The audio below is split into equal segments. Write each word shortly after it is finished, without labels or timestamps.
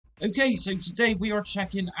Okay, so today we are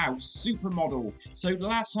checking out Supermodel. So the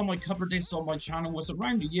last time I covered this on my channel was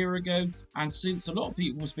around a year ago, and since a lot of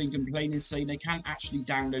people have been complaining saying they can't actually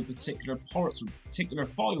download particular parts or particular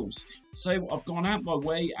files, so I've gone out my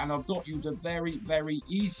way and I've got you the very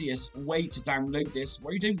easiest way to download this,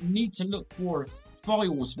 where you don't need to look for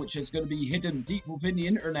files which is going to be hidden deep within the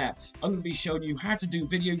internet. I'm going to be showing you how to do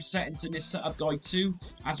video settings in this setup guide too,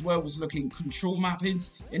 as well as looking control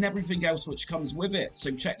mappings and everything else which comes with it.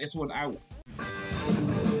 So check this one out.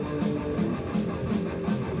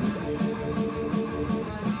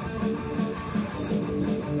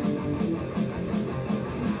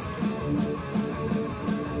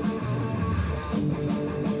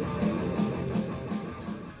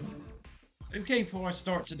 Okay, before I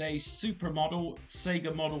start today's Supermodel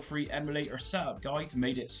Sega Model 3 emulator setup guide,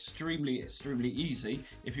 made it extremely easy.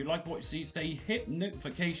 If you like what you see today, hit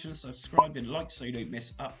notifications, subscribe and like so you don't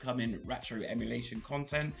miss upcoming retro emulation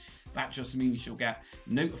content. That just means you'll get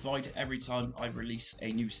notified every time I release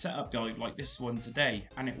a new setup guide like this one today,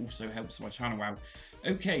 and it also helps my channel out.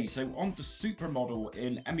 Okay, so on to Supermodel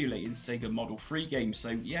in emulating Sega Model 3 games.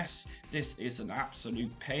 So yes, this is an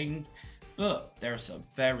absolute pain, but there's a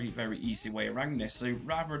very easy way around this. So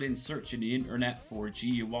rather than searching the internet for a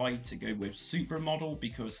GUI to go with Supermodel,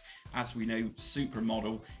 because as we know,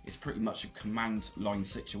 Supermodel is pretty much a command line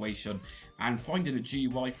situation, and finding a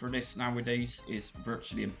GUI for this nowadays is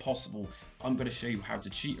virtually impossible. I'm going to show you how to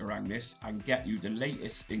cheat around this and get you the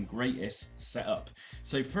latest and greatest setup.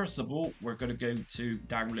 So first of all, we're going to go to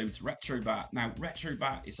download RetroBat. Now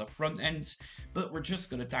RetroBat is a front end, but we're just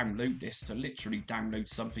going to download this to literally download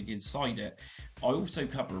something inside it. I also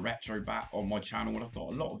cover RetroBat on my channel and I've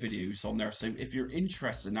got a lot of videos on there, so if you're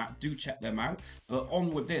interested in that, do check them out. But on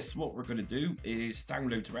with this, what we're going to do is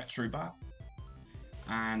download RetroBat,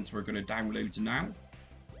 and we're going to download now.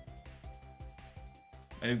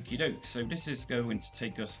 Okie doke, so this is going to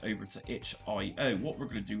take us over to itch.io. What we're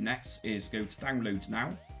going to do next is go to downloads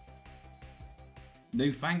now.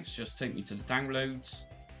 No thanks, just take me to the downloads.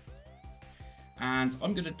 And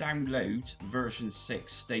I'm going to download version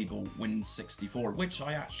 6 stable Win64, which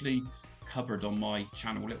I actually covered on my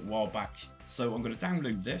channel a little while back. So I'm going to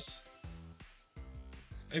download this.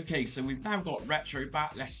 Okay, so we've now got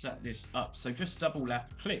RetroBat. Let's set this up. So just double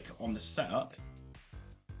left click on the setup.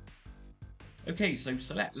 Okay, so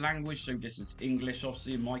select language, so this is English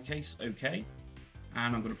obviously in my case, okay.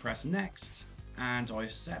 And I'm going to press next, and I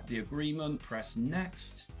accept the agreement, press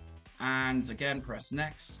next, and again press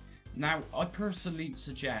next. Now I personally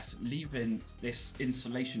suggest leaving this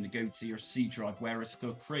installation to go to your C drive, where it's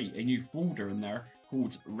going to create a new folder in there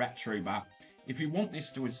called RetroBat. If you want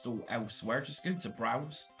this to install elsewhere, just go to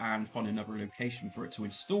browse and find another location for it to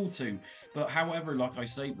install to. But however, like I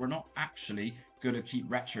say, we're not actually going to keep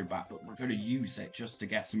RetroBat, but we're going to use it just to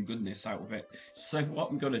get some goodness out of it. So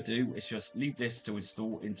what I'm going to do is just leave this to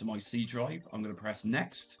install into my C drive. I'm going to press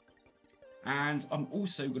next, and I'm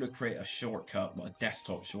also going to create a shortcut, a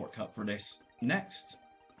desktop shortcut for this. Next,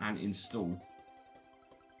 and install.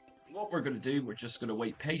 What we're going to do, we're just going to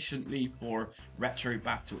wait patiently for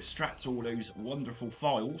RetroBat to extract all those wonderful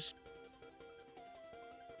files.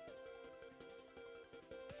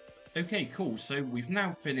 Okay, cool. So we've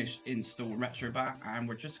now finished installing RetroBat, and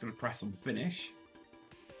we're just going to press on finish.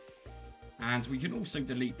 And we can also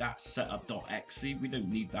delete that setup.exe. We don't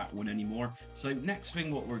need that one anymore. So next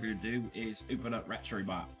thing what we're going to do is open up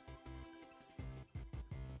RetroBat.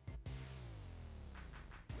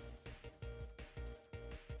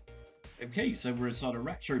 Okay, so we're inside a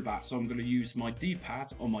RetroBat, so I'm going to use my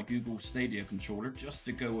D-pad on my Google Stadia controller just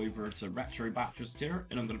to go over to RetroBat just here,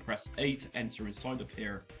 and I'm going to press A to enter inside of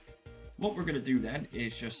here. What we're going to do then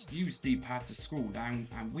is just use D-pad to scroll down,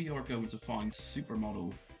 and we are going to find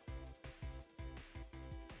Supermodel.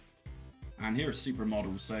 And here's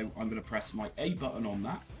Supermodel, so I'm going to press my A button on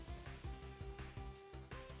that.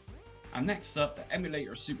 And next up, the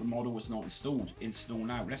emulator Supermodel is not installed. Install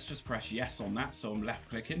now. Let's just press yes on that, so I'm left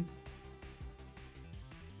clicking.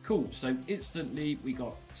 Cool, so instantly we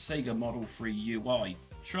got Sega Model 3 UI.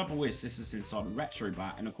 Trouble is, this is inside a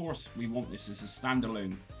RetroBat, and of course we want this as a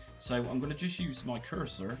standalone. So I'm going to just use my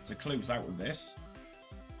cursor to close out of this.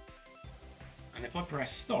 And if I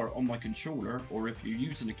press start on my controller, or if you're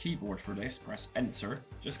using a keyboard for this, press enter,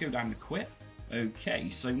 just go down to quit. Okay,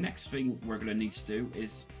 so next thing we're going to need to do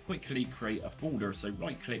is quickly create a folder. So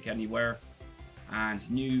right click anywhere, and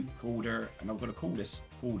new folder, and I'm going to call this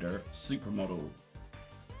folder Supermodel.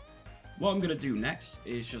 What I'm going to do next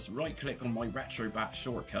is just right click on my RetroBat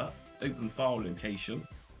shortcut, open file location,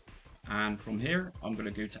 and from here I'm going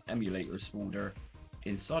to go to emulators folder.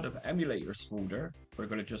 Inside of emulators folder, we're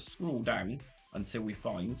going to just scroll down until we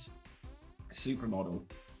find Supermodel.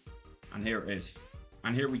 And here it is.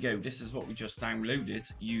 And here we go. This is what we just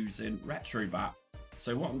downloaded using RetroBat.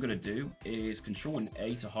 So what I'm going to do is Control and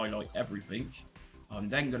A to highlight everything. I'm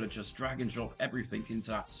then going to just drag and drop everything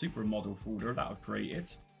into that Supermodel folder that I've created.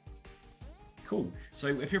 Cool. So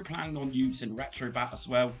if you're planning on using RetroBat as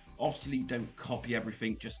well, obviously don't copy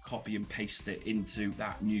everything, just copy and paste it into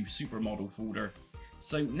that new Supermodel folder.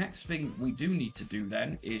 So next thing we do need to do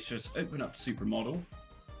then is just open up Supermodel,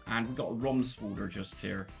 and we've got a ROMs folder just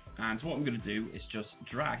here. And what I'm going to do is just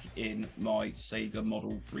drag in my Sega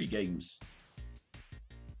Model 3 games.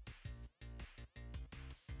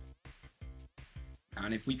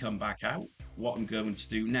 And if we come back out, what I'm going to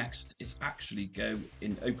do next is actually go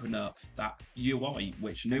and open up that UI,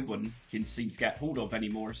 which no one can seem to get hold of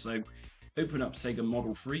anymore. So open up Sega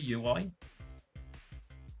Model 3 UI.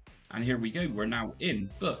 And here we go, we're now in.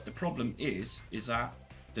 But the problem is that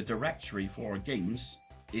the directory for our games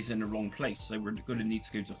is in the wrong place. So we're going to need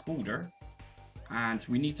to go to folder, and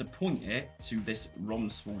we need to point it to this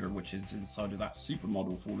ROMs folder, which is inside of that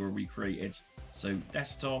Supermodel folder we created. So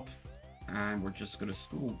desktop, and we're just going to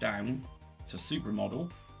scroll down to Supermodel,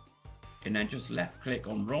 and then just left click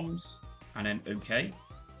on ROMs, and then OK.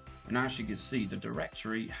 And as you can see, the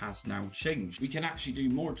directory has now changed. We can actually do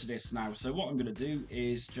more to this now. So what I'm going to do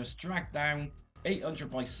is just drag down 800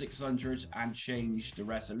 by 600 and change the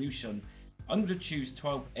resolution. I'm going to choose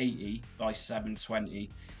 1280 by 720.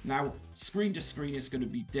 Now, screen to screen is going to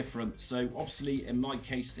be different. So obviously, in my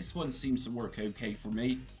case, this one seems to work okay for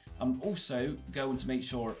me. I'm also going to make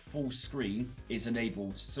sure full screen is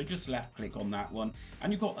enabled. So just left click on that one.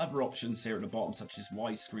 And you've got other options here at the bottom, such as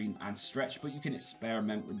widescreen and stretch, but you can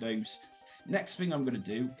experiment with those. Next thing I'm going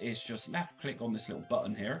to do is just left click on this little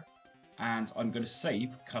button here, and I'm going to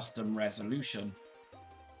save custom resolution.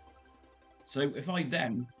 So if I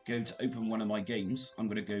then go to open one of my games, I'm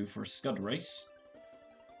going to go for Scud Race.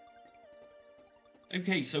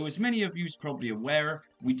 Okay, so as many of you is probably aware,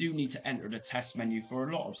 we do need to enter the test menu for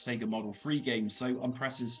a lot of Sega Model 3 games. So I'm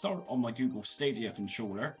pressing start on my Google Stadia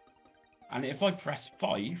controller. And if I press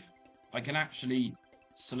 5, I can actually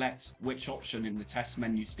select which option in the test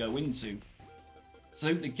menu to go into.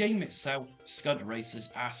 So the game itself, Scud Race,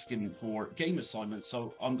 is asking for game assignments.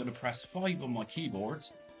 So I'm going to press 5 on my keyboard,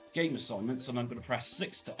 game assignments, and I'm going to press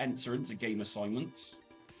 6 to enter into game assignments.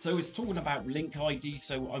 So it's talking about link ID,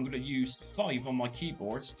 so I'm going to use 5 on my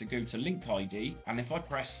keyboard to go to link ID, and if I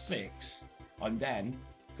press 6, I'm then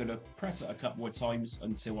going to press it a couple of times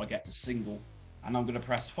until I get to single, and I'm going to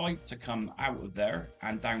press 5 to come out of there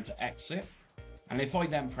and down to exit, and if I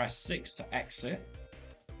then press 6 to exit,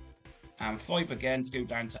 and 5 again to go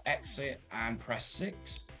down to exit and press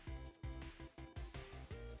 6,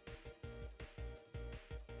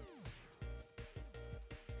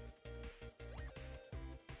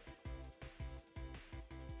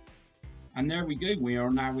 and there we go, we are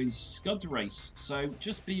now in Scud Race. So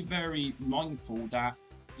just be very mindful that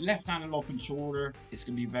left analog controller is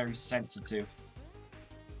going to be very sensitive.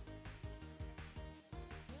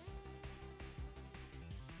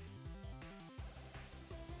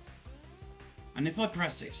 And if I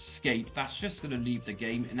press escape, that's just going to leave the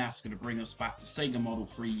game, and that's going to bring us back to Sega Model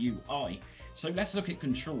 3 UI. So let's look at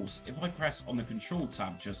controls. If I press on the control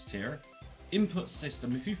tab just here, input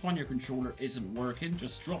system, if you find your controller isn't working,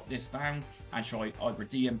 just drop this down and try either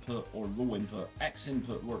D input or raw input. X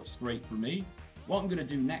input works great for me. What I'm going to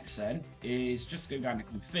do next then is just go down to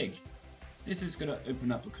config. This is going to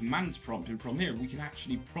open up a command prompt, and from here we can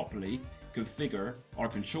actually properly configure our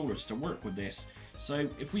controllers to work with this. So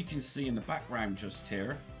if we can see in the background just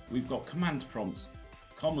here, we've got command prompt,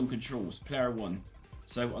 common controls, player 1.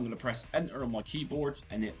 So I'm going to press enter on my keyboard,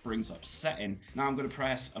 and it brings up setting. Now I'm going to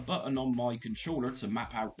press a button on my controller to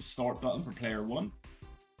map out the start button for player 1.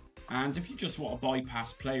 And if you just want to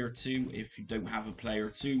bypass player 2, if you don't have a player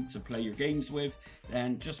 2 to play your games with,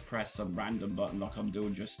 then just press some random button like I'm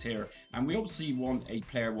doing just here. And we obviously want a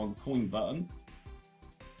player 1 coin button.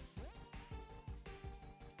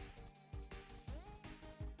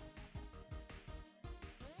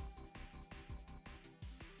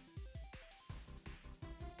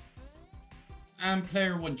 And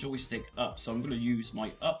player 1 joystick up, so I'm going to use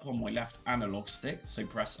my up on my left analog stick, so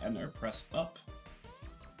press enter, press up,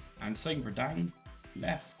 and same for down,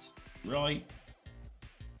 left, right.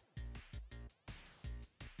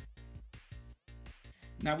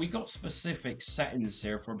 Now we got specific settings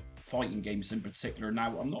here for fighting games in particular.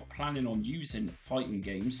 Now I'm not planning on using fighting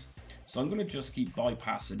games, so I'm going to just keep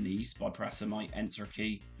bypassing these by pressing my enter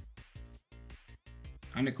key.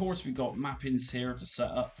 And of course we've got mappings here to set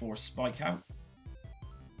up for spike out.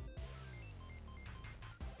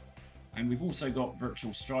 And we've also got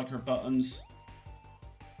virtual striker buttons.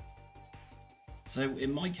 So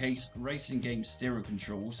in my case, racing game steering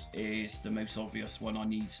controls is the most obvious one I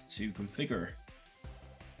need to configure.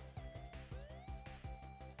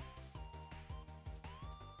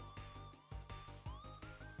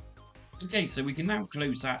 Okay, so we can now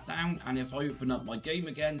close that down, and if I open up my game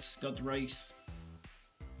again, Scud Race,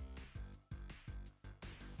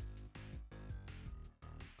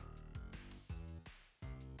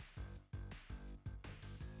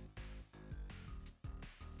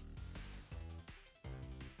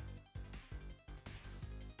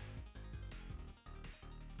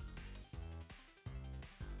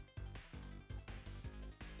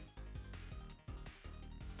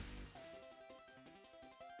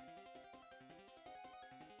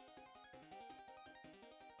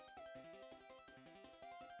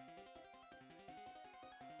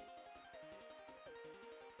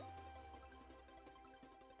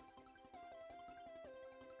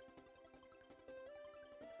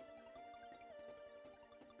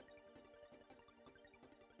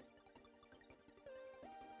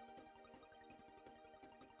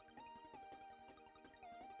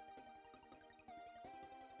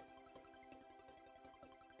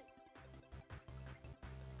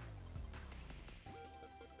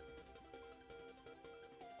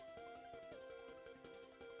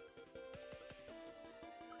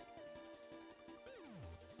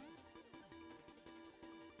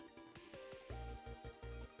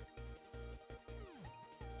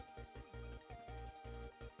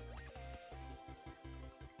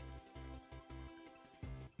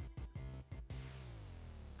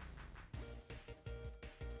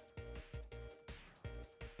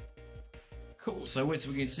 cool, so as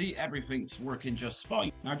we can see, everything's working just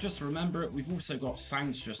fine. Now just remember, we've also got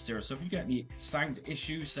sounds just here, so if you get any sound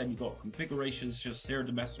issues, then you've got configurations just here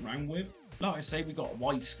to mess around with. Like I say, we've got a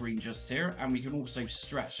widescreen just here, and we can also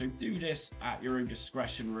stretch, so do this at your own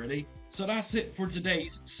discretion really. So that's it for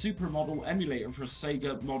today's Supermodel emulator for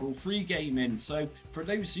Sega Model 3 gaming. So for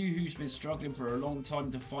those of you who's been struggling for a long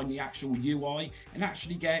time to find the actual UI and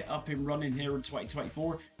actually get it up and running here in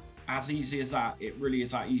 2024, as easy as that. It really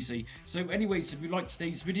is that easy. So anyways, if you liked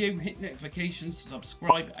today's video, hit notifications,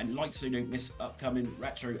 subscribe and like so you don't miss upcoming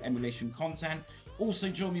retro emulation content. Also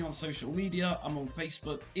join me on social media. I'm on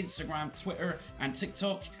Facebook, Instagram, Twitter and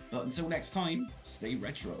TikTok. But until next time, stay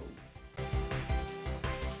retro.